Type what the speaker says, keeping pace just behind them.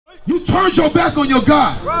You turned your back on your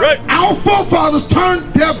God. Right. Our forefathers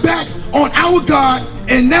turned their backs on our God,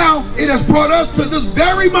 and now it has brought us to this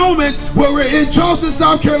very moment where we're in Charleston,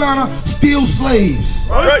 South Carolina, still slaves.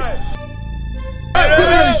 Right. Look at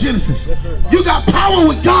that in Genesis. You got power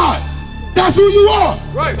with God. That's who you are.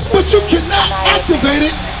 Right. But you cannot activate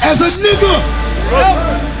it as a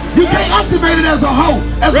nigga. You can't activate it as a hoe,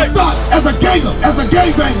 as a thought, as a ganger, as a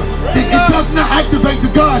gangbanger. It does not activate the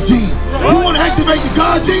God gene. You want to activate the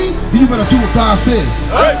God gene? Then you better do what God says.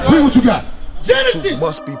 Read what you got. Genesis. Truth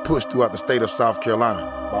must be pushed throughout the state of South Carolina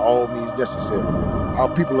by all means necessary.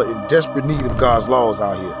 Our people are in desperate need of God's laws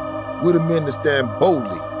out here. We're the men that stand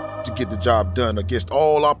boldly to get the job done against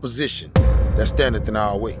all opposition that standeth in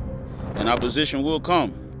our way. And opposition will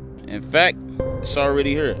come. In fact, it's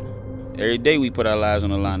already here. Every day we put our lives on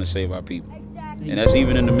the line to save our people. And that's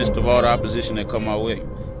even in the midst of all the opposition that come our way.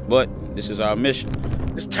 But this is our mission.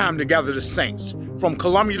 It's time to gather the saints from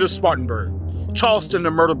Columbia to Spartanburg, Charleston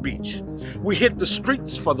to Myrtle Beach. We hit the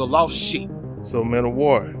streets for the lost sheep. So men of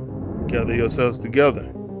war, gather yourselves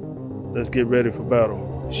together. Let's get ready for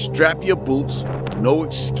battle. Strap your boots, no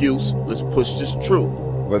excuse, let's push this through.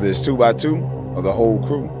 Whether it's 2 by 2 or the whole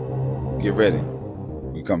crew, get ready.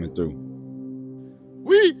 We coming through.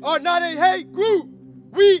 We are not a hate group.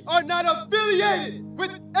 We are not affiliated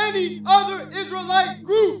with any other Israelite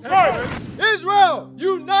group. Israel,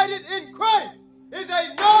 united in Christ, is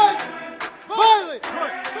a non-violent,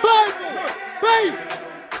 Bible-based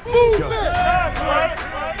movement.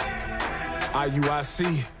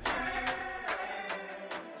 Iuic.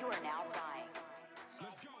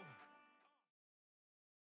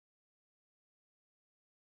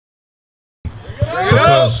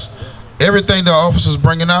 Because everything the officer's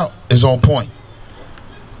bringing out is on point.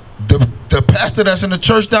 The pastor that's in the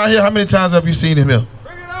church down here, how many times have you seen him here?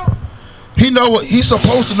 He know what he's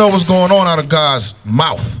supposed to know what's going on out of God's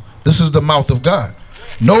mouth. This is the mouth of God.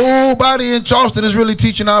 Nobody in Charleston is really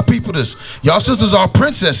teaching our people this. Y'all sisters are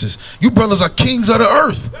princesses. You brothers are kings of the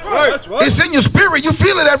earth. Right. It's in your spirit. You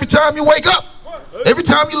feel it every time you wake up. Every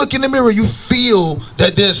time you look in the mirror, you feel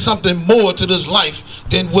that there's something more to this life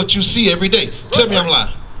than what you see every day. Tell me I'm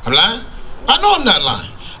lying. I'm lying? I know I'm not lying.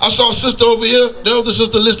 I saw a sister over here, the older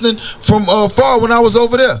sister listening from far when I was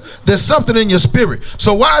over there. There's something in your spirit.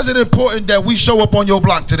 So why is it important that we show up on your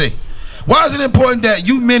block today? Why is it important that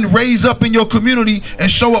you men raise up in your community and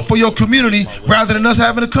show up for your community rather than us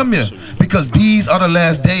having to come here? Because these are the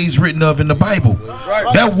last days written of in the Bible.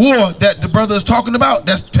 That war that the brother is talking about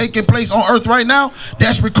that's taking place on earth right now,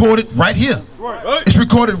 that's recorded right here. It's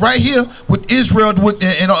recorded right here with Israel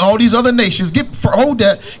and all these other nations. Hold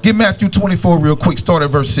that. Get Matthew 24 real quick. Start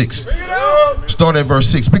at verse 6. Start at verse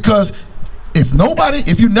 6. Because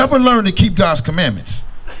if you never learn to keep God's commandments,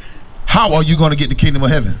 how are you going to get the kingdom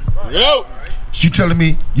of heaven? You telling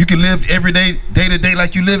me you can live every day, day to day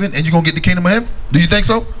like you living, and you're going to get the kingdom of heaven? Do you think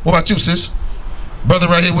so? What about you, sis? Brother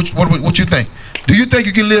right here, what you think? Do you think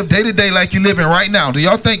you can live day to day like you're living right now? Do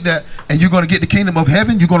y'all think that, and you're going to get the kingdom of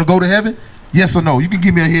heaven? You're going to go to heaven? Yes or no? You can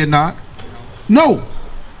give me a head nod. No.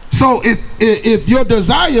 So if your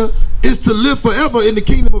desire is to live forever in the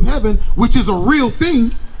kingdom of heaven, which is a real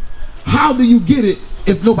thing, how do you get it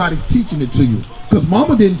if nobody's teaching it to you? Because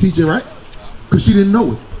mama didn't teach it, right? Because she didn't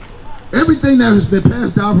know it. Everything that has been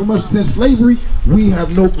passed down from us since slavery, we have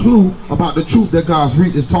no clue about the truth that God's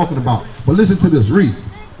is talking about. But listen to this, read.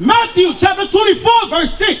 Matthew chapter 24,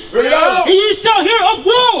 verse 6. And ye shall hear of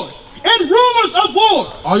wars and rumors of wars.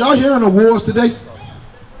 Are y'all hearing of wars today?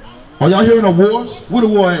 Are y'all hearing of wars? Where the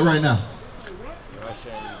war at right now?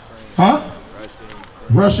 Huh?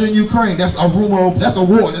 Russia and Ukraine. That's a rumor. That's a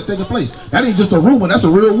war that's taking place. That ain't just a rumor. That's a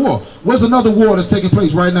real war. Where's another war that's taking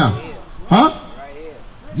place right now? Huh?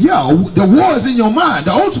 Yeah, the war is in your mind.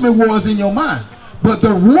 The ultimate war is in your mind. But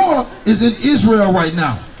the war is in Israel right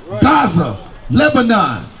now. Gaza,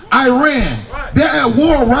 Lebanon, Iran. They're at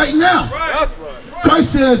war right now.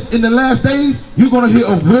 Christ says in the last days, you're going to hear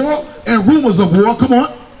of war and rumors of war. Come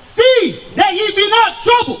on. See that ye be not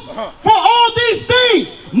troubled, for all these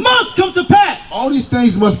things must come to pass. All these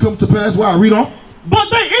things must come to pass. Why? Read on. But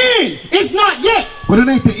the end is not yet. But it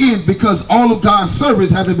ain't the end, because all of God's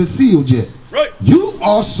servants haven't been sealed yet. Right. You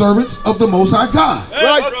are servants of the Most High God.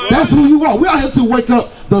 Right. That's who you are. We are here to wake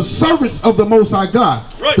up the servants of the Most High God.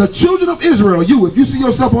 Right. The children of Israel. You, if you see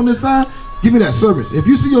yourself on this side, give me that service. If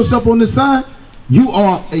you see yourself on this side, you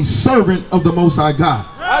are a servant of the Most High God.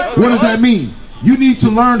 Right. What does that mean? You need to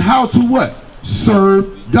learn how to what?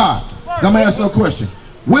 Serve God. Now I'm going to ask you a question.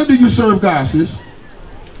 When do you serve God, sis?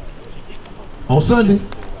 On Sunday?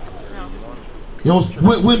 You know,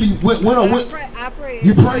 when do you, I pray.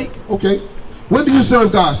 You pray? Okay. When do you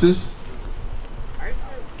serve God, sis?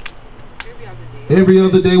 Every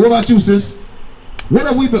other day. What about you, sis? When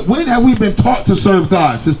have we been taught to serve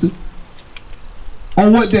God, sister?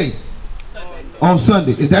 On what day? Sunday. On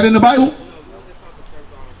Sunday. Is that in the Bible?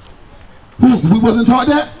 Who? We wasn't taught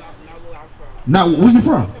that? Now, where you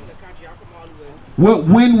from? From the country. I'm from Hollywood. What?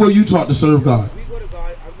 When were you taught to serve God? We go to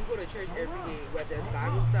church every day, whether it's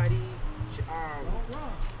Bible study,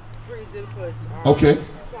 praising for Okay.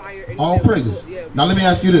 choir. All praises. Now let me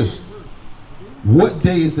ask you this. What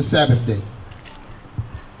day is the Sabbath day?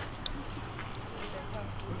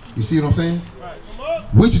 You see what I'm saying?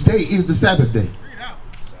 Which day is the Sabbath day?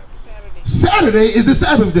 Saturday is the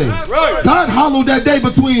Sabbath day. God hollowed that day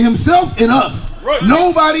between himself and us.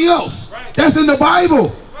 Nobody else. That's in the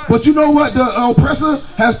Bible. But you know what the oppressor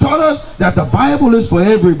has taught us? That the Bible is for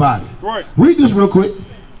everybody. Read this real quick.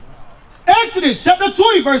 Exodus chapter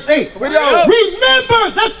 20 verse 8.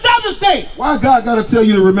 Remember the Sabbath day. Why God got to tell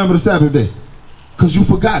you to remember the Sabbath day? Because you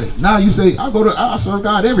forgot it. Now you say, I serve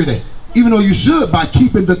God every day. Even though you should by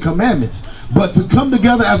keeping the commandments. But to come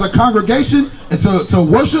together as a congregation and to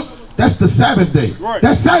worship, that's the Sabbath day.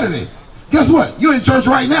 That's Saturday. Guess what? You're in church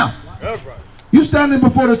right now. You're standing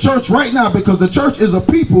before the church right now because the church is a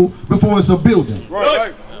people before it's a building.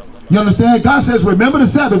 You understand? God says, remember the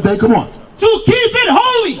Sabbath day. Come on. To keep it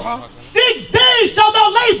holy. 6 days shalt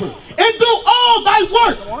thou labor and do all thy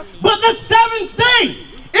work. But the 7th day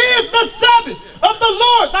is the Sabbath of the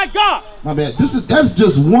Lord thy God. My bad. That's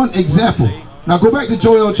just one example. Now go back to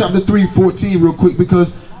Joel chapter 3:14 real quick,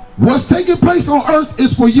 because what's taking place on earth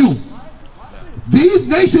is for you. These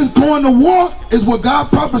nations going to war is what God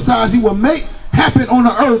prophesies he will make happen on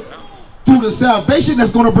the earth through the salvation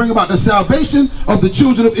that's going to bring about the salvation of the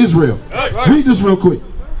children of Israel. Read this real quick.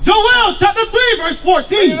 Joel chapter 3 verse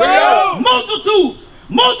 14.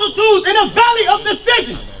 Multitudes in the valley of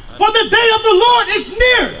decision. For the day of the Lord is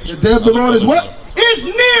near. The day of the Lord is what? Is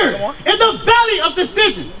near in the valley of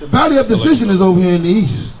decision. The valley of decision is over here in the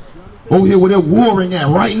east. Over here where they're warring at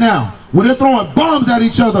right now. Where they're throwing bombs at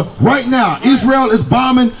each other right now. Israel is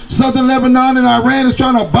bombing southern Lebanon and Iran is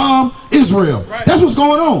trying to bomb Israel. That's what's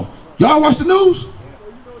going on. Y'all watch the news?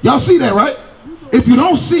 Y'all see that, right? If you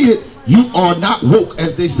don't see it, you are not woke,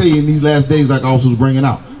 as they say in these last days, like also was bringing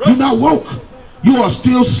out. You're not woke. You are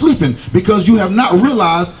still sleeping because you have not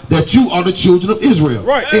realized that you are the children of Israel.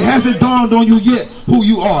 It hasn't dawned on you yet who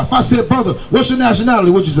you are. If I said, brother, what's your nationality?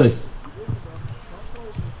 What'd you say?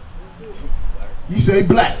 You say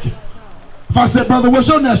black. If I said, brother, what's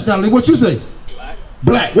your nationality? What you say?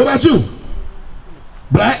 Black. What about you?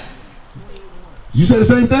 Black. You say the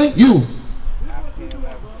same thing? You.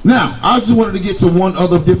 Now, I just wanted to get to one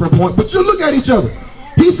other different point, but you look at each other.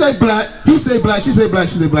 He say black, he say black, she say black,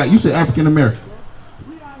 she say black. You say African American.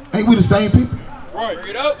 Ain't we the same people?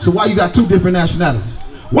 So why you got two different nationalities?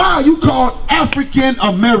 Why are you called African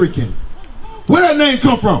American? Where that name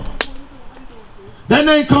come from? That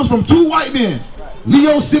name comes from two white men,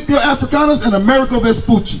 Leo Scipio Africanus and Americo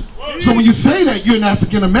Vespucci. So when you say that you're an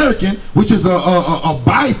African American, which is a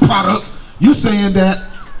byproduct, you're saying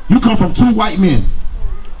that you come from two white men.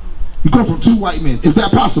 You come from two white men. Is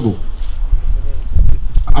that possible?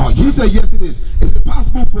 You say yes it is. Is it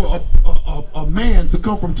possible for a man to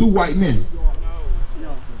come from two white men?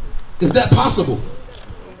 Is that possible?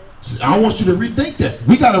 I want you to rethink that.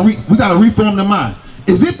 We gotta reform the mind.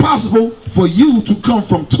 Is it possible for you to come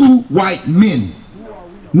from two white men?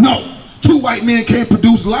 No. Two white men can't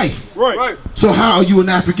produce life. So how are you an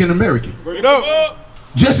African American?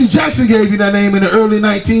 Jesse Jackson gave you that name in the early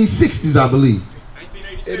 1960s, I believe.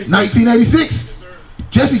 1986.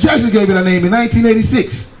 Jesse Jackson gave you that name in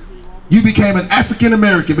 1986. You became an African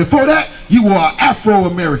American. Before that, you were an Afro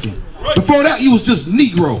American. Before that, you was just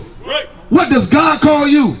Negro. What does God call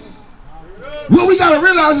you? What we got to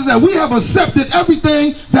realize is that we have accepted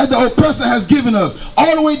everything that the oppressor has given us,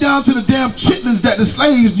 all the way down to the damn chitlins that the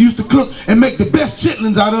slaves used to cook and make the best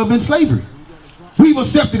chitlins out of in slavery. We've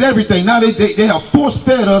accepted everything. Now they have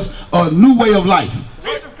force-fed us a new way of life.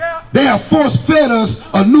 They have force-fed us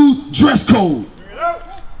a new dress code.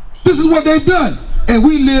 This is what they've done. And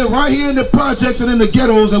we live right here in the projects and in the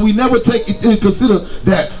ghettos, and we never take into consider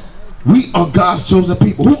that we are God's chosen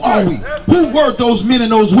people. Who are we? Who were those men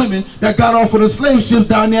and those women that got off of the slave ships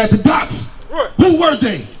down there at the docks? Who were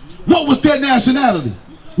they? What was their nationality?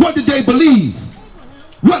 What did they believe?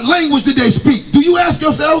 What language did they speak? Do you ask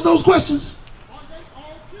yourselves those questions?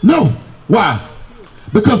 No. Why?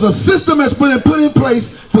 Because a system has been put in place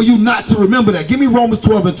for you not to remember that. Give me Romans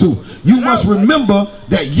 12:2. You must remember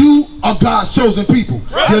that you are God's chosen people.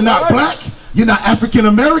 You're not black. You're not African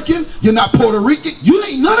American. You're not Puerto Rican. You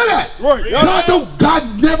ain't none of that.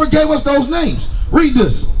 God never gave us those names. Read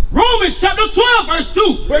this. Romans chapter 12 verse 2.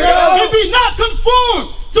 It be not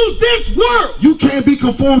this world. You can't be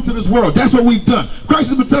conformed to this world. That's what we've done. Christ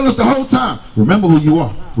has been telling us the whole time. Remember who you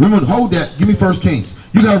are. Remember, hold that. Give me 1 Kings.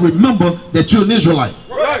 You got to remember that you're an Israelite.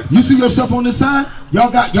 Right. You see yourself on this side?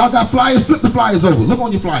 Y'all got flyers? Flip the flyers over. Look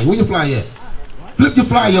on your flyer. Where your flyer at? Flip your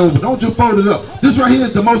flyer over. Don't just fold it up. This right here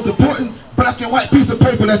is the most important black and white piece of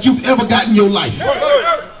paper that you've ever got in your life.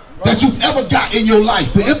 That you've ever got in your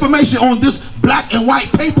life. The information on this black and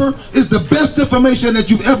white paper is the best information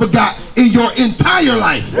that you've ever got in your entire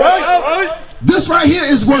life. This right here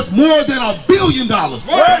is worth more than $1 billion.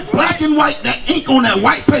 Black and white, that ink on that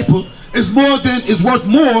white paper is worth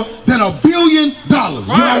more than $1 billion. You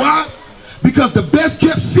know why? Because the best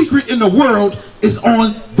kept secret in the world is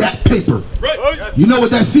on that paper. You know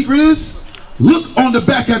what that secret is? Look on the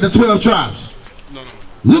back at the 12 tribes.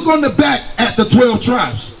 Look on the back at the 12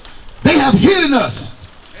 tribes. They have hidden us.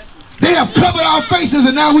 They have covered our faces,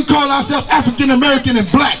 and now we call ourselves African American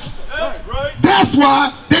and black. That's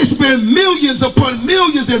why they spend millions upon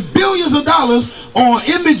millions and billions of dollars on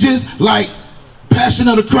images like Passion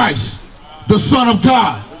of the Christ, the Son of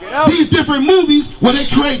God. These different movies where they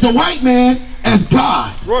create the white man as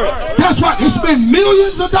God. That's why they spend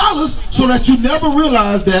millions of dollars so that you never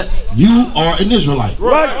realize that you are an Israelite.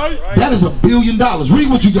 That is $1 billion. Read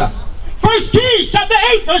what you got. 1 Kings chapter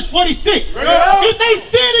 8 verse 46. If they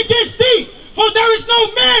sin against thee, for there is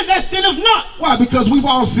no man that sinneth not. Why? Because we've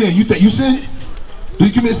all sinned. You think you sin? Do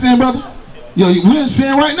you commit sin, brother? Yo, we're in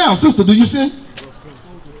sin right now. Sister, do you sin?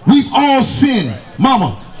 We've all sinned.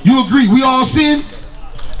 Mama, you agree? We all sin?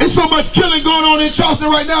 There's so much killing going on in Charleston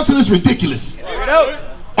right now till it's ridiculous.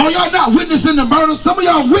 Are y'all not witnessing the murder? Some of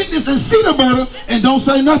y'all witness and see the murder and don't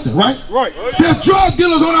say nothing, right? There are drug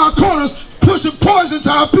dealers on our corners pushing poison to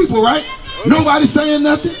our people, right? Nobody saying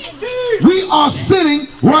nothing. We are sinning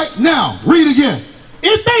right now. Read again.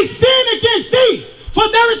 If they sin against thee, for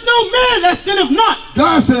there is no man that sinneth not.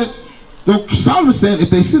 God said, Solomon said, if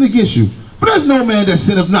they sin against you, for there's no man that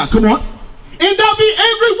sinneth not. Come on. And thou be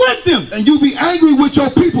angry with them. And you be angry with your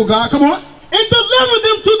people, God. Come on. And deliver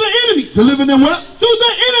them to the enemy. Deliver them what? To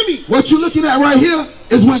the enemy. What you're looking at right here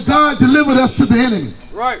is when God delivered us to the enemy.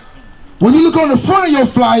 Right. When you look on the front of your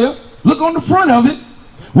flyer, look on the front of it.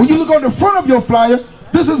 When you look on the front of your flyer,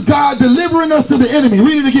 this is God delivering us to the enemy.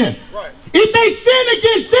 Read it again. Right. If they sin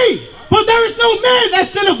against thee, for there is no man that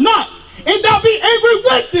sinneth not, and thou be angry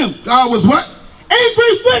with them. God was what?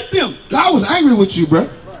 Angry with them. God was angry with you, bro.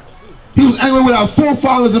 He was angry with our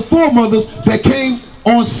forefathers and foremothers that came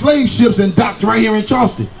on slave ships and docked right here in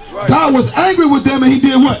Charleston. God was angry with them, and he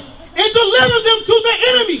did what? And delivered them to the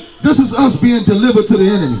enemy. This is us being delivered to the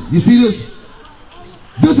enemy. You see this?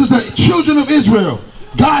 This is the children of Israel.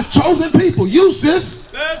 God's chosen people. You, sis.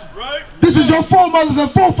 That's right. This is your foremothers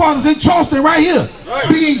and forefathers in Charleston right here.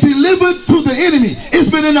 Being delivered to the enemy. It's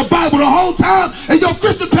been in the Bible the whole time, and your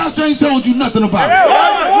Christian pastor ain't told you nothing about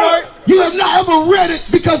it. You have not ever read it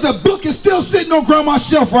because the book is still sitting on grandma's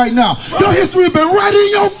shelf right now. Your history has been right in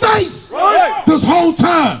your face this whole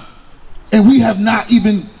time. And we have not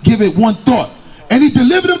even given it one thought. And he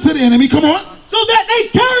delivered them to the enemy. Come on. So that they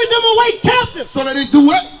carried them away captive. So that they do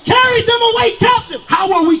what? Carried them away captive. How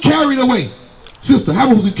were we carried away? Sister,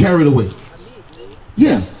 how was we carried away?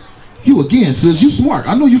 Yeah. You again, sis. You smart.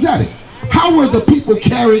 I know you got it. How were the people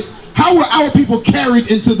carried? How were our people carried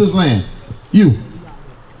into this land? You.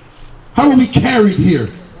 How were we carried here?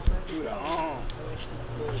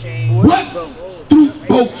 What? Through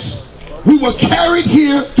boats. We were carried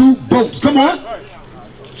here through boats. Come on.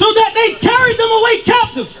 So that they carried them away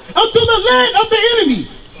captives unto the land of the enemy,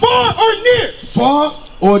 far or near. Far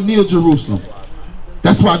or near Jerusalem.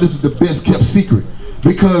 That's why this is the best kept secret.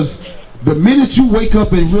 Because the minute you wake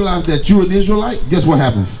up and realize that you're an Israelite, guess what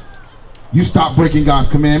happens? You stop breaking God's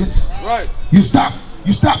commandments. Right. You stop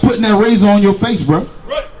putting that razor on your face, bro.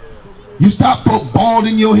 Right. You stop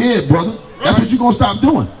balding your head, brother. That's what you're going to stop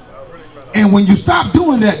doing. And when you stop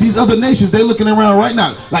doing that, these other nations, they're looking around right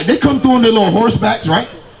now. Like they come through in their little horsebacks, right?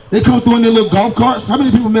 They come through in their little golf carts. How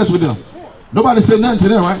many people mess with them? Nobody said nothing to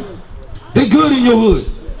them, right? They good in your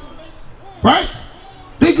hood. Right?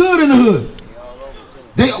 They good in the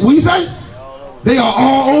hood. What you say? They are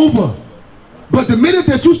all over. But the minute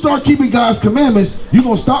that you start keeping God's commandments, you're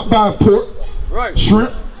going to stop buying pork,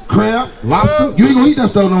 shrimp, crab, lobster. You ain't going to eat that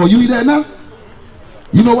stuff no more. You eat that now?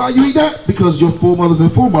 You know why you eat that? Because your foremothers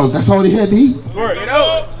and foremothers, that's all they had to eat.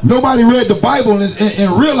 Nobody read the Bible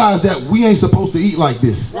and realized that we ain't supposed to eat like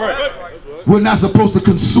this. We're not supposed to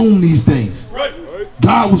consume these things.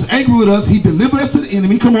 God was angry with us. He delivered us to the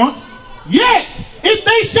enemy. Come on. Yet, if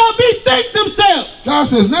they shall bethink themselves. God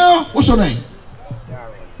says, now, what's your name?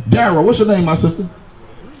 Dara. What's your name, my sister?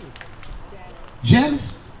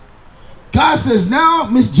 Janice. God says, now,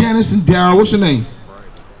 Miss Janice and Darryl, what's your name?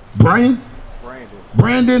 Brian?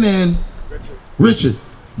 Brandon and Richard.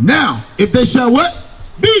 Now, if they shall what?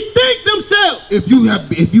 Bethink themselves. If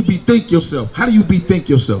you bethink yourself. How do you bethink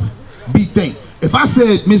yourself? Bethink. If I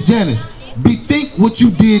said, Miss Janice, bethink what you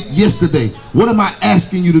did yesterday, what am I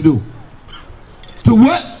asking you to do? To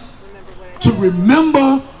what? To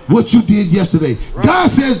remember what you did yesterday. Right. God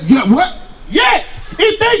says, yeah, what? Yet,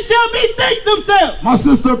 if they shall bethink themselves. My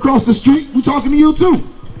sister across the street, we're talking to you too.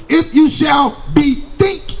 If you shall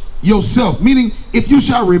bethink yourself, meaning if you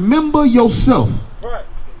shall remember yourself. Right.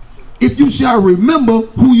 If you shall remember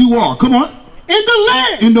who you are. Come on. In the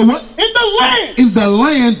land. In the what? In the land. In the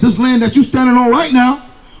land, this land that you're standing on right now.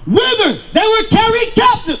 Whither they were carried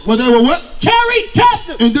captive. Well, they were what? Carried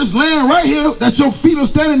captive. In this land right here that your feet are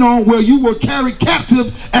standing on, where you were carried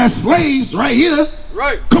captive as slaves right here.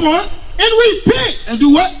 Right. Come on. And repent. And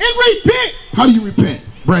do what? And repent. How do you repent,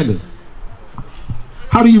 Brandon?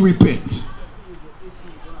 How do you repent?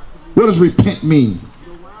 What does repent mean?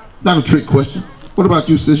 Not a trick question. What about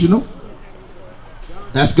you, sis? You know?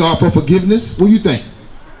 Ask God for forgiveness. What do you think?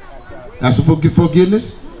 Ask for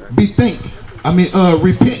forgiveness. Bethink.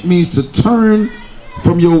 Repent means to turn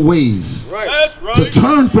from your ways. Right. Right. To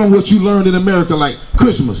turn from what you learned in America, like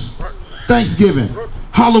Christmas, right. Thanksgiving, right.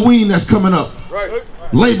 Halloween that's coming up, right.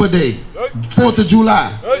 Labor Day, right. 4th of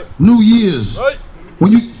July, right. New Year's. Right.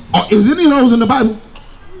 When you is any of those in the Bible?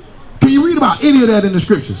 Can you read about any of that in the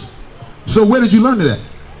scriptures? So where did you learn that?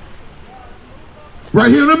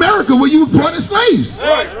 Right here in America, where you were part of slaves.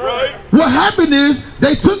 Right. Right. What happened is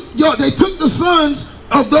they took the sons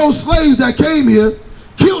of those slaves that came here,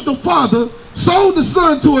 killed the father, sold the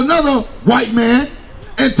son to another white man,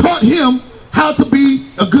 and taught him how to be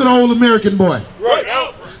a good old American boy.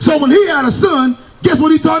 Right. So when he had a son, guess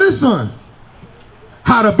what he taught his son?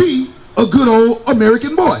 How to be a good old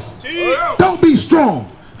American boy. Don't be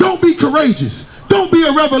strong. Don't be courageous. Don't be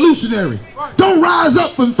a revolutionary. Don't rise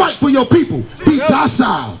up and fight for your people. Be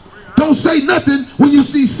docile. Don't say nothing when you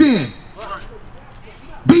see sin.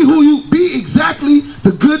 Be exactly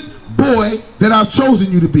the good boy that I've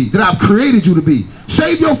chosen you to be, that I've created you to be.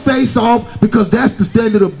 Shave your face off, because that's the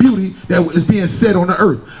standard of beauty that is being set on the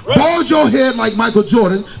earth. Right. Bald your head like Michael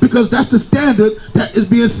Jordan, because that's the standard that is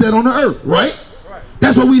being set on the earth, right? Right.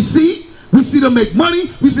 That's what we see. We see them make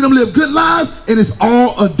money, we see them live good lives, and it's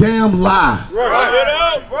all a damn lie.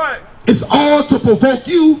 Right. Right. It's all to provoke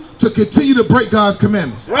you to continue to break God's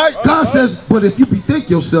commandments. Right. God says, but if you bethink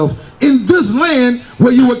yourself in this land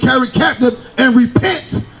where you were carried captive, and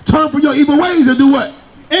repent, turn from your evil ways, and do what?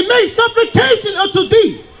 And make supplication unto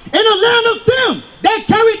thee in the land of them that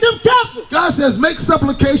carried them captive. God says, make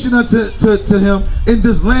supplication unto him in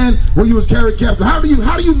this land where you was carried captive. How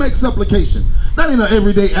do you make supplication? That ain't an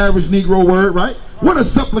everyday average Negro word, right? What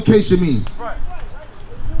does supplication mean? Right.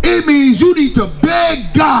 It means you need to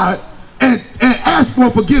beg God and ask for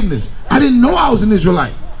forgiveness. I didn't know I was an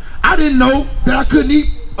Israelite. I didn't know that I couldn't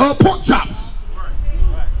eat pork chops.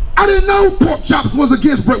 I didn't know pork chops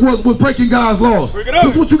was breaking God's laws.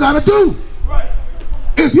 That's what you gotta do.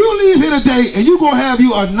 If you leave here today and you gonna have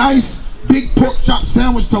you a nice big pork chop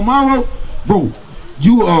sandwich tomorrow, bro,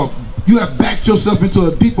 you have backed yourself into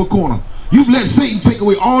a deeper corner. You've let Satan take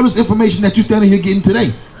away all this information that you're standing here getting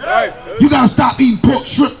today. You gotta stop eating pork,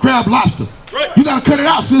 shrimp, crab, lobster. You gotta cut it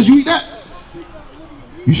out, sis. You eat that?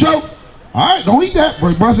 You sure? All right, don't eat that.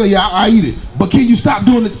 Bro say, yeah, I eat it. But can you stop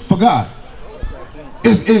doing it for God?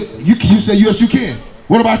 If you say yes, you can.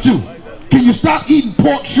 What about you? Can you stop eating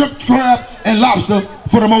pork, shrimp, crab, and lobster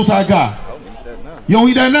for the Most High God? You don't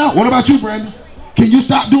eat that now? What about you, Brandon? Can you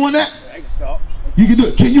stop doing that? You can do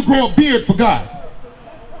it. Can you grow a beard for God?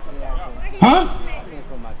 Huh?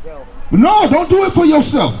 No, don't do it for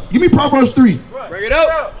yourself. Give me Proverbs 3. Bring it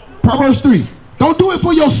up. Proverbs 3. Don't do it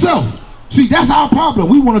for yourself. See, that's our problem.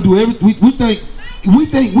 We want to do everything. We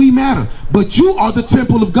think we matter, but you are the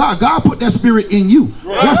temple of God. God put that spirit in you.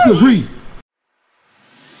 Watch this. Read.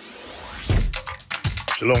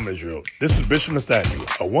 Shalom, Israel. This is Bishop Nathaniel.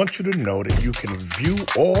 I want you to know that you can view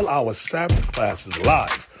all our Sabbath classes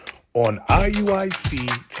live on IUIC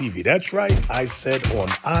TV. That's right, I said on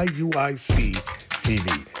IUIC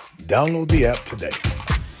TV. Download the app today.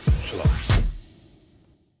 Shalom.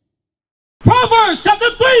 Proverbs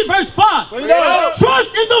chapter 3, verse 5.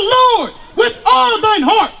 Trust in the Lord with all thine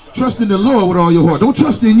heart. Trust in the Lord with all your heart. Don't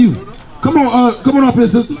trust in you. Come on up here,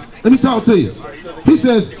 sisters. Let me talk to you. He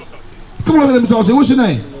says, come on, let me talk to you. What's your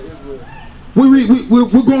name? We're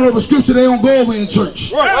going over scripture they don't go over in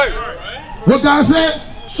church. What God said?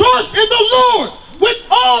 Trust in the Lord with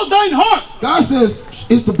all thine heart. God says,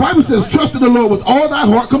 the Bible says, trust in the Lord with all thy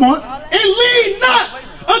heart. Come on. And lean not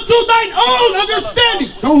unto thine own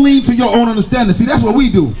understanding. Don't lean to your own understanding. See, that's what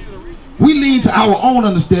we do. We lean to our own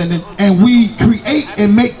understanding, and we create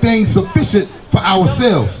and make things sufficient for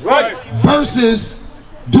ourselves. Right. Versus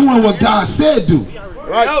doing what God said do.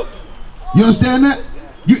 Right. You understand that?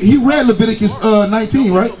 He read Leviticus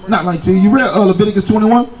 19, right? Not 19. You read Leviticus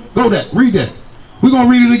 21? Go that. Read that. We're going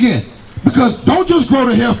to read it again. Because don't just grow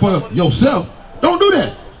the hair for yourself. Don't do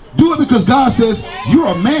that. Do it because God says you're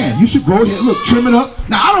a man. You should grow the hair. Look, trim it up.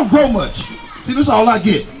 Now, I don't grow much. See, this is all I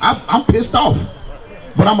get. I'm pissed off.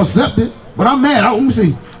 But I'm accepted. But I'm mad. Let me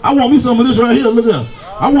see. I want me some of this right here. Look at that.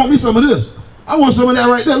 I want me some of this. I want some of that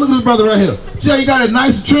right there. Look at this brother right here. See how he got it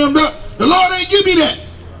nice and trimmed up? The Lord ain't give me that.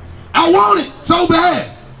 I want it so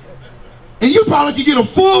bad. And you probably can get a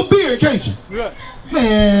full beard, can't you? Yeah.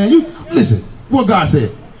 Man, you listen. What God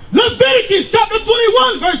said. Leviticus chapter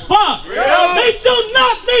 21, verse 5. Yeah. They shall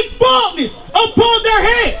not make baldness upon their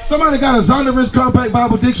head. Somebody got a Zondervan's Compact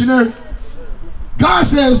Bible Dictionary? God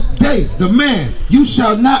says, the man, you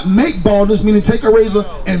shall not make baldness, meaning take a razor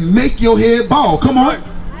and make your head bald. Come on.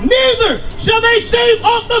 Neither shall they shave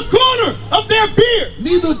off the corner of their beard.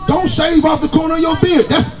 Neither don't shave off the corner of your beard.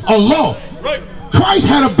 That's a law. Right. Christ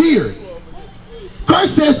had a beard.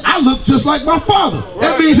 Christ says, I look just like my father. Right.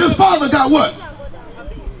 That means his father got what?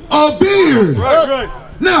 A beard. Right.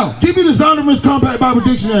 Now, give me the Zondervan's Compact Bible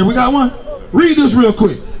Dictionary. We got one? Read this real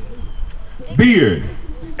quick. Beard.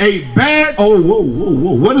 A badge. Oh, whoa.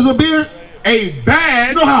 What is a beard? A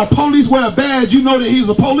badge. You know how police wear a badge, you know that he's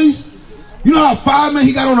a police? You know how a fireman,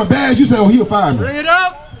 he got on a badge, you say, oh, he a fireman. Bring it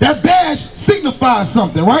up. That badge signifies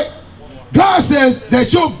something, right? God says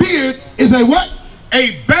that your beard is a what?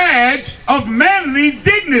 A badge of manly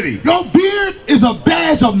dignity. Your beard is a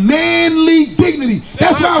badge of manly dignity.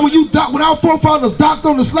 That's why when our forefathers docked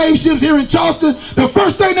on the slave ships here in Charleston, the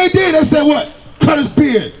first thing they did, they said what? Cut his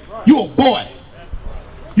beard. You a boy.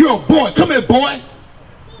 You're a boy. Come here, boy.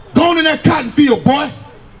 Go on in that cotton field, boy.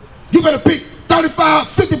 You better pick 35,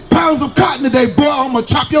 50 pounds of cotton today, boy. I'm going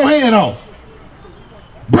to chop your hand off.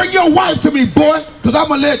 Bring your wife to me, boy, because I'm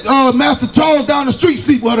going to let Master Charles down the street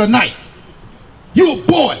sleep with her tonight. You a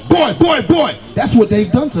boy. That's what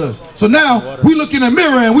they've done to us. So now we look in the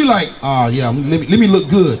mirror and we like, yeah, let me look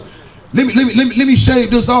good. Let me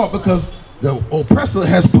shave this off because the oppressor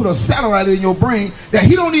has put a satellite in your brain that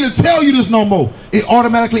he don't need to tell you this no more. It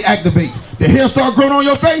automatically activates. The hair start growing on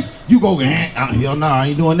your face, you go, hell no, I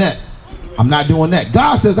ain't doing that. I'm not doing that.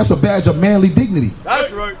 God says that's a badge of manly dignity.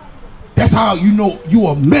 That's right. That's how you know you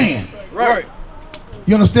a man. Right.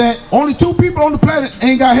 You understand? Only 2 people on the planet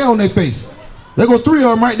ain't got hair on their face. There go 3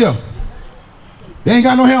 of them right there. They ain't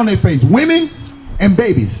got no hair on their face. Women and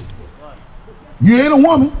babies. You ain't a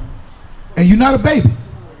woman and you're not a baby.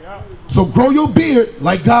 So grow your beard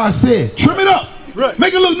like God said. Trim it up. Right.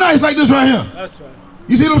 Make it look nice like this right here. That's right.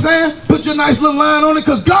 You see what I'm saying? Put your nice little line on it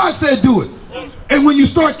because God said do it. And when you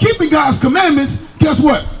start keeping God's commandments, guess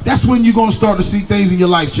what? That's when you're gonna start to see things in your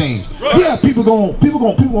life change. Right. Yeah, people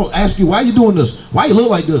gonna ask you, why you doing this? Why you look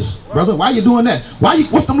like this, brother? Why you doing that?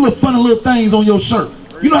 What's them little funny little things on your shirt?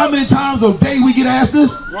 You know how many times a day we get asked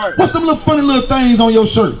this? Right. What's them little funny little things on your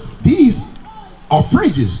shirt? These are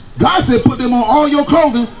fringes. God said put them on all your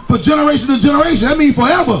clothing for generation to generation. That means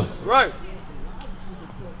forever. Right.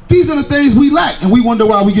 These are the things we lack, and we wonder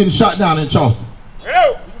why we getting shot down in Charleston.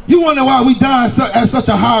 Hello. You wonder why we dying at such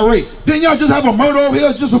a high rate. Didn't y'all just have a murder over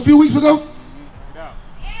here just a few weeks ago? Yeah.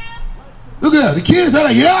 Look at that. The kids, they're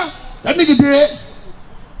like, yeah, that nigga dead.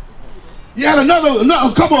 You had another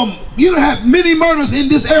couple of, you done had many murders in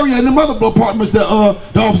this area in the other apartments that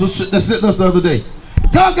the officers that sent us the other day.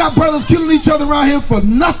 Y'all got brothers killing each other around here for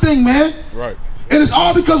nothing, man. Right. And it's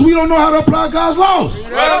all because we don't know how to apply God's laws.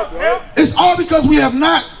 Right. It's all because we have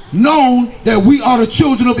not known that we are the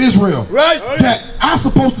children of Israel. Right. That I'm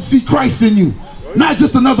supposed to see Christ in you. Not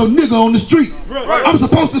just another nigga on the street. Right. I'm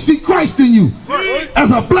supposed to see Christ in you. Right.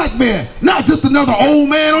 As a black man, not just another old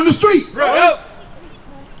man on the street. Right.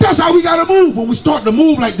 That's how we gotta move. When we start to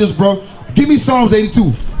move like this, bro, give me Psalms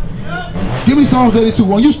 82. Give me Psalms 82.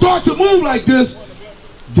 When you start to move like this,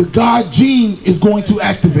 the God gene is going to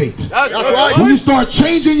activate. That's right. When you start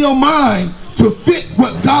changing your mind to fit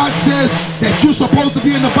what God says that you're supposed to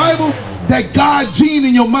be in the Bible, that God gene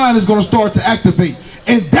in your mind is going to start to activate.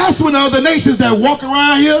 And that's when the other nations that walk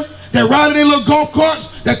around here, that ride in their little golf carts,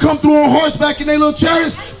 that come through on horseback in their little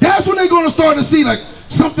chariots, that's when they're going to start to see like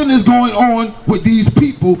something is going on with these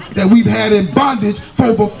people that we've had in bondage for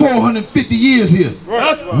over 450 years here.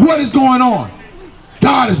 Right. What is going on?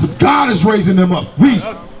 God is raising them up. Read.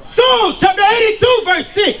 Psalms chapter 82 verse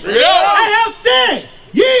 6. Yeah. I have said,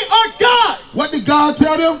 ye are gods. What did God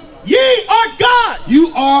tell them? Ye are gods.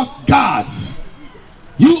 You are gods.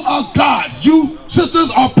 You are gods. You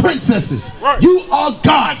sisters are princesses. Right. You are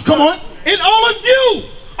gods. Come on. And all of you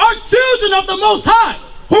are children of the Most High.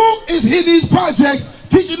 Who is in these projects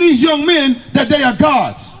teaching these young men that they are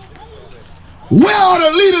gods? Where are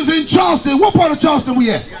the leaders in Charleston? What part of Charleston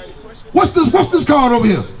we at? What's this called over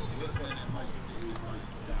here?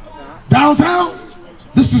 Downtown?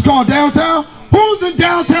 This is called downtown? Who's in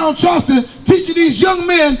downtown Charleston teaching these young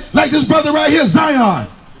men like this brother right here, Zion?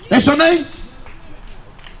 That's your name?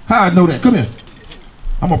 How I know that? Come here.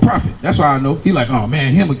 I'm a prophet. That's why I know. He like, oh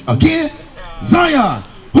man, him again? Zion.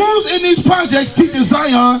 Who's in these projects teaching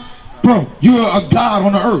Zion? Bro, you're a god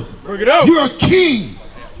on the earth. Bring it out. You're a king.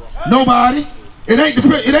 Nobody. It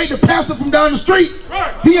ain't the pastor from down the street.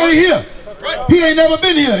 He ain't here. He ain't never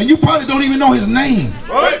been here. And you probably don't even know his name.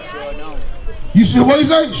 You see what he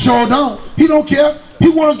say? Sure don't. He don't care. He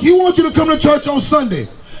want you to come to church on Sunday.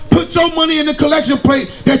 Put your money in the collection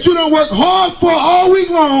plate that you don't work hard for all week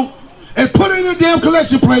long and put it in the damn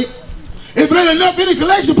collection plate. If it ain't enough in the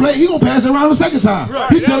collection plate, he gonna pass it around the second time.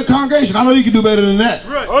 He tell the congregation, I know you can do better than that.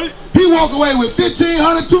 He walk away with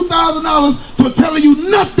 $1,500, $2,000 for telling you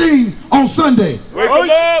nothing on Sunday. Wake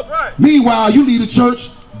up. Meanwhile, you leave the church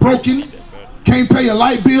broken, can't pay your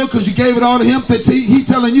light bill because you gave it all to him. He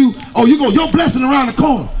telling you, oh, your blessing around the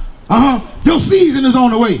corner. Your season is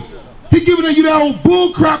on the way. He giving you that old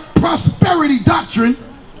bullcrap prosperity doctrine.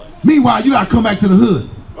 Meanwhile, you gotta come back to the hood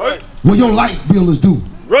where your light bill is due.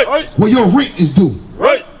 Where your rent is due.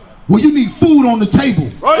 Where you need food on the table.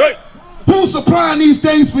 Who's supplying these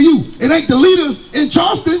things for you? It ain't the leaders in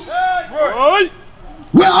Charleston.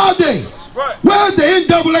 Where are they? Where's the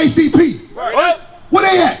NAACP? Where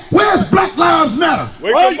they at? Where's Black Lives Matter?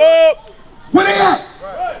 Wake up. Where they at?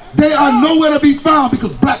 They are nowhere to be found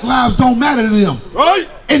because black lives don't matter to them.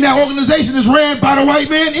 And that organization is ran by the white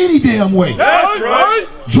man any damn way. That's right.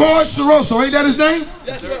 George Soros, ain't that his name?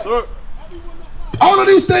 Yes, sir. All of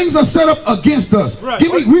these things are set up against us.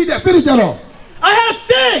 Read that, finish that off. I have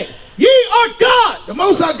said, ye are gods. The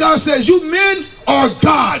Most High God says, you men are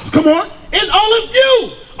gods. Come on. And all of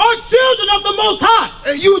you are children of the Most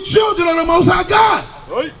High. And you are children of the Most High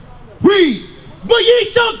God. Read. But ye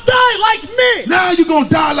shall die like men. Now you're going to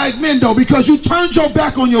die like men, though, because you turned your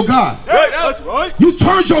back on your God. That's right. You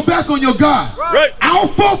turned your back on your God. Our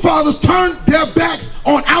forefathers turned their backs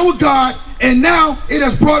on our God, and now it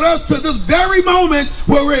has brought us to this very moment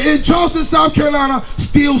where we're in Charleston, South Carolina,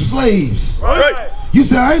 still slaves. You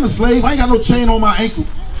say, I ain't a slave. I ain't got no chain on my ankle.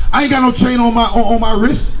 I ain't got no chain on my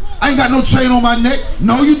wrist. I ain't got no chain on my neck.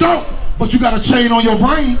 No, you don't. But you got a chain on your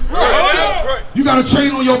brain. You got a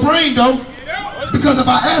chain on your brain, though. Because if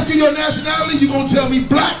I ask you your nationality, you're going to tell me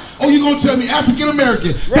black or you're going to tell me African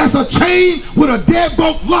American. That's a chain with a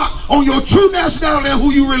deadbolt lock on your true nationality and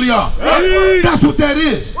who you really are. That's what that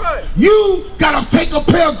is. You got to take a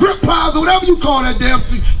pair of grip pliers or whatever you call that damn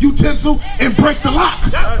utensil and break the lock.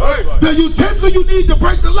 The utensil you need to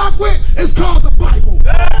break the lock with is called the Bible.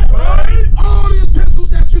 All the utensils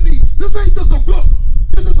that you need. This ain't just a book.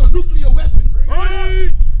 This is a nuclear weapon.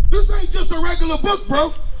 This ain't just a regular book,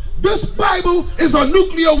 bro. This Bible is a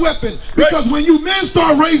nuclear weapon because when you men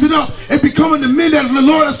start raising up and becoming the men that the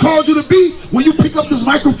Lord has called you to be, when you pick up this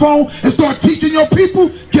microphone and start teaching your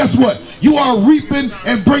people, guess what? You are reaping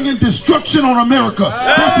and bringing destruction on America.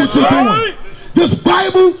 That's what you're doing. This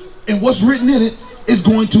Bible and what's written in it is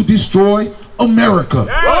going to destroy America.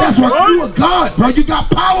 That's why you are God, bro. You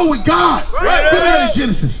got power with God. Give me that in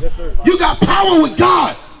Genesis. You got power with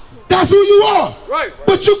God. That's who you are.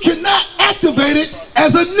 But you cannot activate it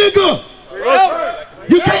as a nigga.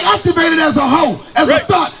 You can't activate it as a hoe, as a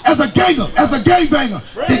thought, as a ganger, as a gangbanger.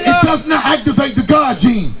 It does not activate the God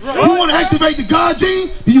gene. You want to activate the God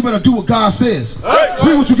gene? Then you better do what God says.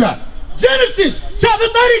 Read what you got. Genesis chapter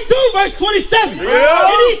 32 verse 27.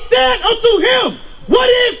 And he said unto him, what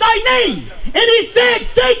is thy name? And he said,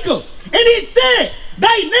 Jacob. And he said,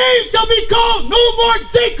 thy name shall be called no more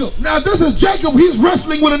Jacob. Now this is Jacob. He's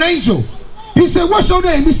wrestling with an angel. He said, what's your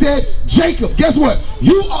name? He said, Jacob. Guess what?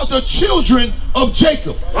 You are the children of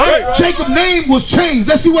Jacob. Jacob's name was changed.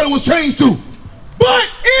 Let's see what it was changed to. But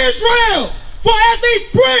Israel, for as a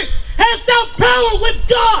prince hast thou power with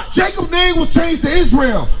God. Jacob's name was changed to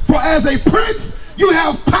Israel. For as a prince, you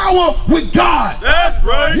have power with God. That's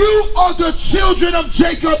right. You are the children of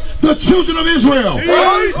Jacob, the children of Israel.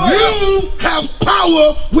 You have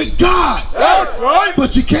power with God. That's right.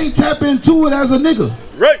 But you can't tap into it as a nigga.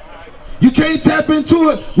 You can't tap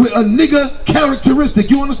into it with a nigga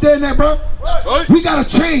characteristic. You understand that, bro? We gotta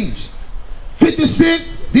change. 50 Cent.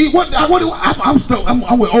 I'm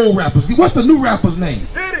with old rappers. What's the new rapper's name?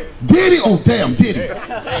 Diddy. Oh damn, Diddy.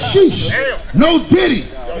 Sheesh. No Diddy.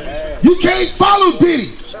 You can't follow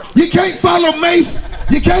Diddy. You can't follow Mace.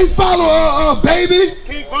 You can't follow Baby.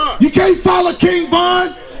 You can't follow King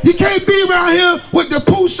Von. You can't be around here with the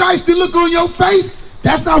poo shiesty look on your face.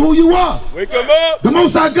 That's not who you are. Wake them up. The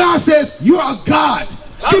Most High God says you are a God.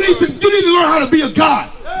 You need to learn how to be a God.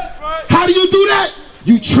 How do you do that?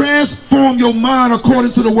 You transform your mind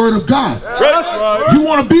according to the word of God. You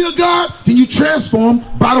want to be a God? Then you transform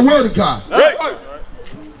by the word of God.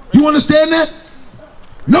 You understand that?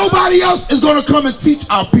 Nobody else is going to come and teach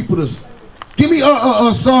our people this. Give me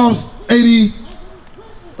Psalms 83.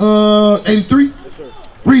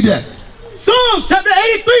 Read that. Psalms chapter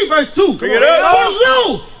 83 verse 2. For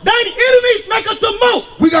lo, thine enemies make a tumult.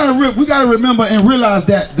 We gotta remember and realize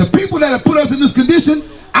that the people that have put us in this condition,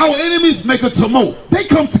 our enemies make a tumult. They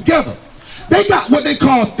come together. They got what they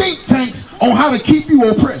call think tanks on how to keep you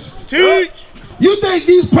oppressed. Teach. You think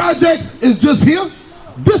these projects is just here?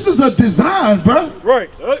 This is a design, bro.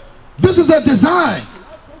 Right. This is a design.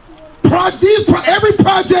 Every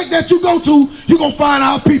project that you go to, you're gonna find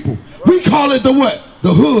our people. We call it the what?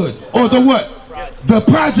 The hood, or the what? The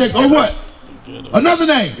projects, or what? Another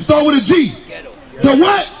name, start with a G. The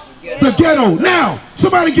what? The ghetto. Now,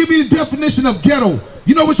 somebody give me the definition of ghetto.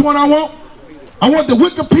 You know which one I want? I want the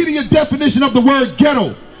Wikipedia definition of the word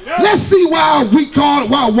ghetto. Let's see why we call it,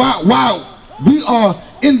 why we are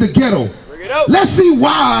in the ghetto. Let's see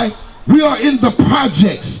why we are in the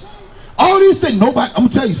projects. All these things, nobody, I'm gonna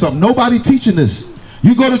tell you something, nobody teaching this.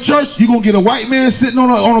 You go to church, you're going to get a white man sitting on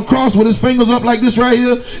a cross with his fingers up like this right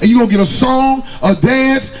here, and you're going to get a song, a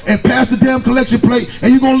dance, and pass the damn collection plate,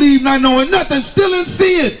 and you're going to leave not knowing nothing, still in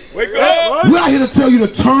sin. Wake up. We're out here to tell you to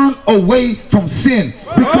turn away from sin,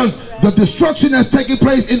 because the destruction that's taking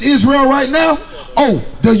place in Israel right now,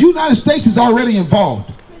 the United States is already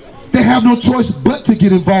involved. They have no choice but to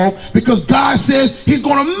get involved, because God says he's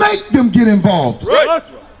going to make them get involved. Right.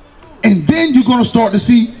 And then you're going to start to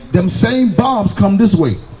see them same bombs come this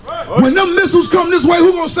way. When them missiles come this way,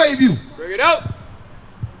 who gonna save you? Bring it out.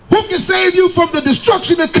 Who can save you from the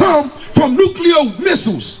destruction that come from nuclear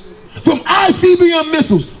missiles, from ICBM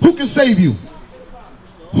missiles? Who can save you?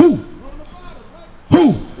 Who?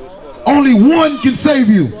 Only one can save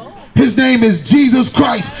you. His name is Jesus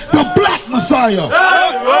Christ, the Black Messiah.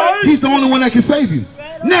 He's the only one that can save you.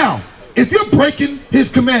 Now, if you're breaking his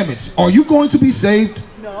commandments, are you going to be saved?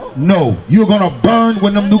 No, you're gonna burn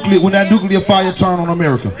when that nuclear fire turn on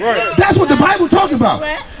America. Right. That's what the Bible talking about.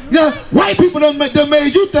 Yeah, white people done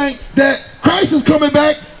made you think that Christ is coming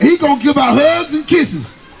back and he's gonna give out hugs and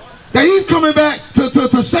kisses. That he's coming back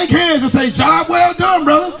to shake hands and say, job well done,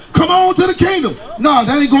 brother. Come on to the kingdom. No,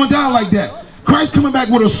 that ain't going down like that. Christ coming back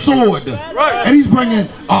with a sword. Right. And he's bringing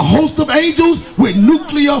a host of angels with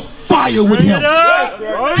nuclear fire with him.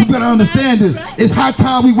 You better understand this. It's high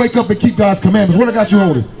time we wake up and keep God's commandments. What I got you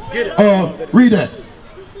holding? Read that.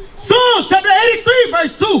 Psalms chapter 83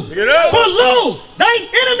 verse 2. For lo, thine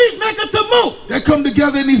enemies make a tumult. They come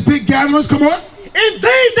together in these big gatherings, come on. And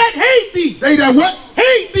they that hate thee. They that what?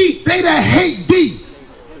 Hate thee. They that hate thee.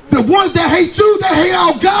 The ones that hate you, they hate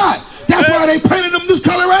our God. That's why they painted them this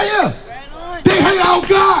color right here. They hate our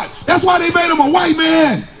God. That's why they made him a white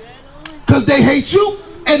man. Because they hate you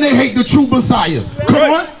and they hate the true Messiah. Come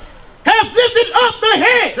on. Have lifted up the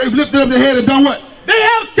head. They've lifted up the head and done what? They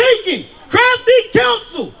have taken crafty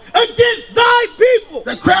counsel against thy people.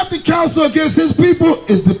 The crafty counsel against his people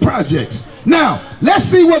is the projects. Now, let's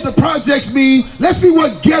see what the projects mean. Let's see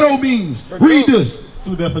what ghetto means. Read this.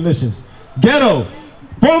 Two definitions. Ghetto,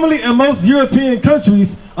 formerly in most European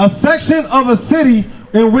countries, a section of a city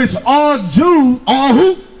in which all Jews,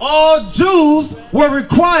 all Jews were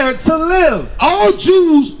required to live. All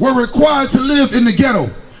Jews were required to live in the ghetto.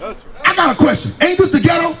 I got a question. Ain't this the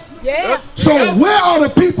ghetto? Yeah. So where are the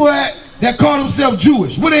people at that call themselves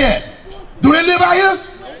Jewish? Where they at? Do they live out here?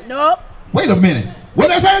 Nope. Wait a minute. What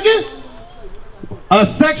did I say again? A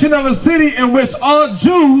section of a city in which all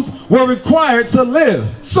Jews were required to live.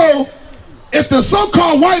 So if the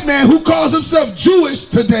so-called white man who calls himself Jewish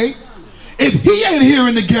today, if he ain't here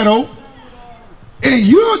in the ghetto, and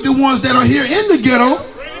you're the ones that are here in the ghetto,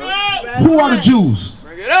 who are the Jews?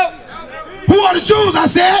 Bring it up. Who are the Jews, I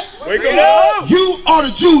said? Wake it up. You are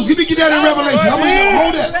the Jews. Let me get that in Revelation. I'm gonna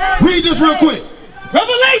hold that. Read this real quick.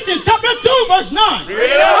 Revelation chapter 2 verse 9.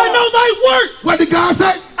 I know thy works. What did God say?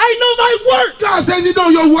 I know thy works. God says he know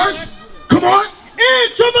your works. Come on.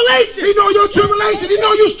 In tribulation. He know your tribulation. He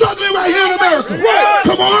know you struggling right here in America. Right.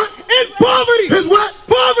 Come on. In poverty. His what?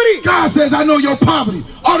 Poverty. God says I know your poverty.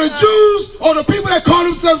 Are the Jews or the people that call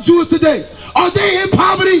themselves Jews today, are they in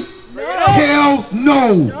poverty? Hell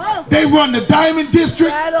no. They run the Diamond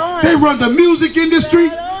District. They run the music industry.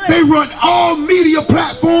 They run all media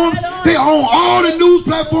platforms. They own all the news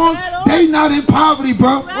platforms. They not in poverty,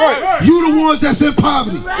 bro. You the ones that's in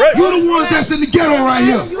poverty. You the ones that's in the ghetto right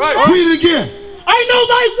here. Read it again. I know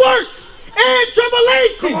thy works and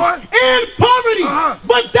tribulation and poverty,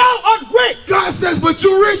 but thou art rich. God says, but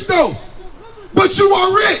you rich though. But you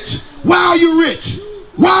are rich. Why are you rich?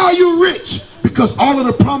 Why are you rich? Because all of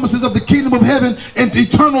the promises of the kingdom of heaven and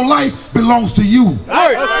eternal life belongs to you.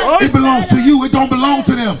 It belongs to you. It don't belong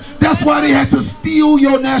to them. That's why they had to steal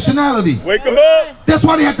your nationality. Wake them up. That's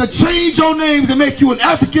why they had to change your names and make you an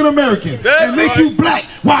African American and make you black.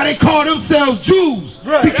 Why they call themselves Jews?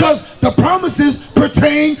 Because the promises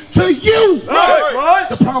pertain to you.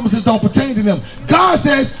 The promises don't pertain to them. God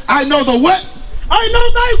says, I know the what? I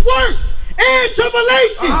know thy works and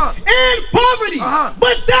tribulation and poverty,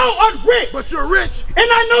 but thou art rich. But you're rich. And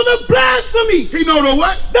I know the blasphemy. He know the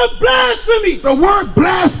what? The blasphemy. The word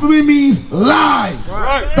blasphemy means lies.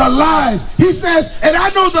 The lies. He says, and I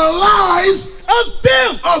know the lies of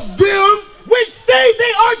them which say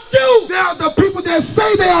they are Jews. Now the people that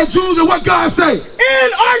say they are Jews, and what God say?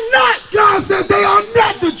 And are not. God said they are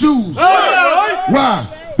not the Jews.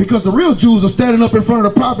 Why? Because the real Jews are standing up in front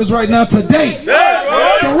of the prophets right now today.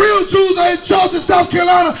 The real Jews are in Charleston, South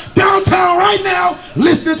Carolina, downtown right now,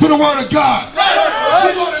 listening to the word of God.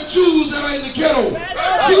 You are the Jews that are in the ghetto.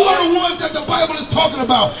 You are the ones that the Bible is talking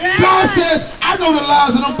about. God says, I know the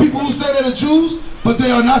lies of them people who say they're the Jews, but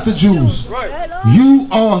they are not the Jews. You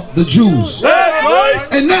are the Jews.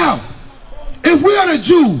 And now, if we are the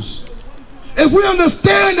Jews, if we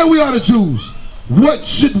understand that we are the Jews, what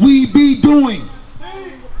should we be doing?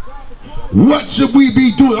 What should we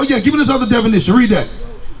be doing? Oh yeah, give me this other definition. Read that.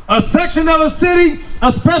 A section of a city,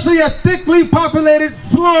 especially a thickly populated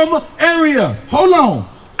slum area. Hold on.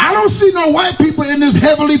 I don't see no white people in this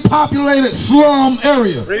heavily populated slum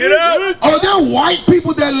area. Bring it up. Are there white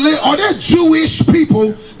people that live, are there Jewish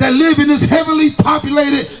people that live in this heavily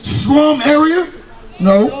populated slum area?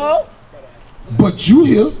 No. But you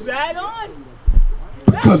here. Right on.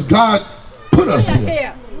 Because God put us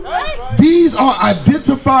here. These are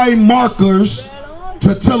identifying markers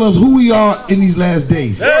to tell us who we are in these last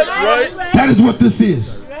days. That's right. That is what this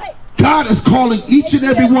is. God is calling each and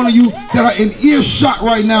every one of you that are in earshot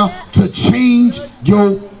right now to change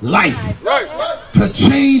your life. To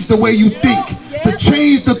change the way you think. To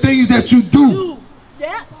change the things that you do.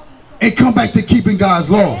 And come back to keeping God's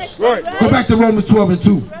laws. Go back to Romans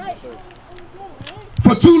 12:2.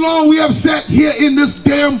 For too long we have sat here in this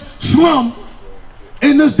damn slum,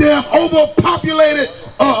 in this damn overpopulated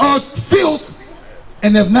filth,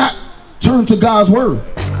 and have not turned to God's word.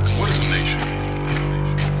 What is a nation?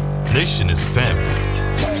 Nation is family.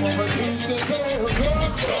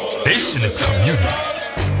 Nation is community.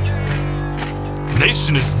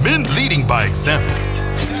 Nation is men leading by example.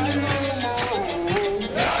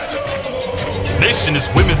 Nation is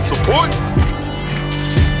women's support.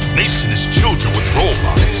 Nation is children with role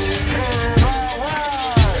models.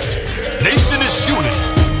 Nation is unity.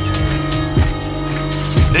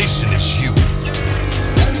 Nation is